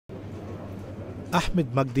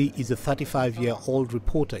Ahmed Magdi is a 35-year-old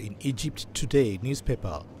reporter in Egypt Today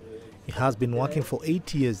newspaper. He has been working for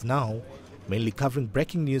 8 years now, mainly covering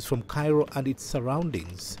breaking news from Cairo and its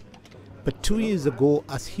surroundings. But 2 years ago,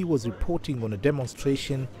 as he was reporting on a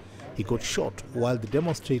demonstration, he got shot while the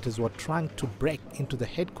demonstrators were trying to break into the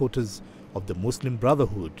headquarters of the Muslim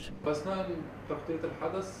Brotherhood.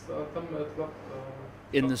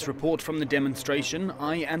 In this report from the demonstration,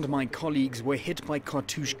 I and my colleagues were hit by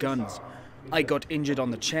cartouche guns. I got injured on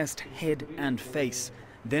the chest, head and face.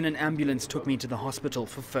 Then an ambulance took me to the hospital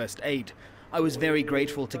for first aid. I was very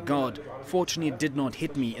grateful to God. Fortunately, it did not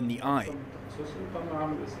hit me in the eye.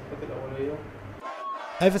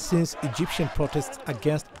 Ever since Egyptian protests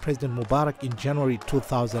against President Mubarak in January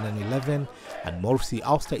 2011 and Morsi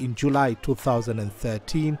ouster in July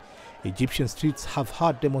 2013, Egyptian streets have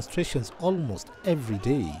had demonstrations almost every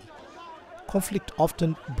day. Conflict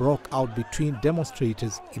often broke out between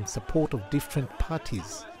demonstrators in support of different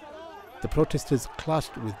parties. The protesters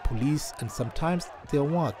clashed with police and sometimes there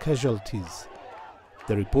were casualties.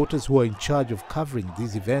 The reporters who are in charge of covering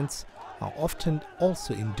these events are often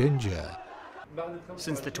also in danger.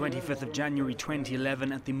 Since the 25th of January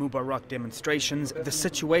 2011 at the Mubarak demonstrations, the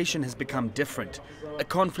situation has become different. A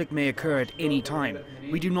conflict may occur at any time.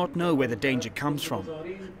 We do not know where the danger comes from.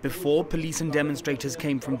 Before, police and demonstrators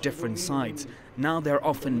came from different sides. Now they're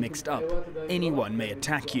often mixed up. Anyone may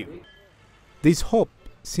attack you. There's hope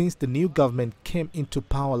since the new government came into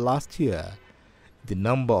power last year. The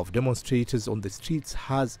number of demonstrators on the streets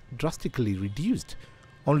has drastically reduced.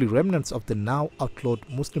 Only remnants of the now outlawed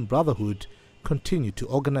Muslim Brotherhood continue to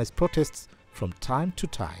organize protests from time to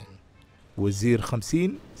time. Wazir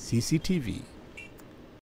Khamsin, CCTV.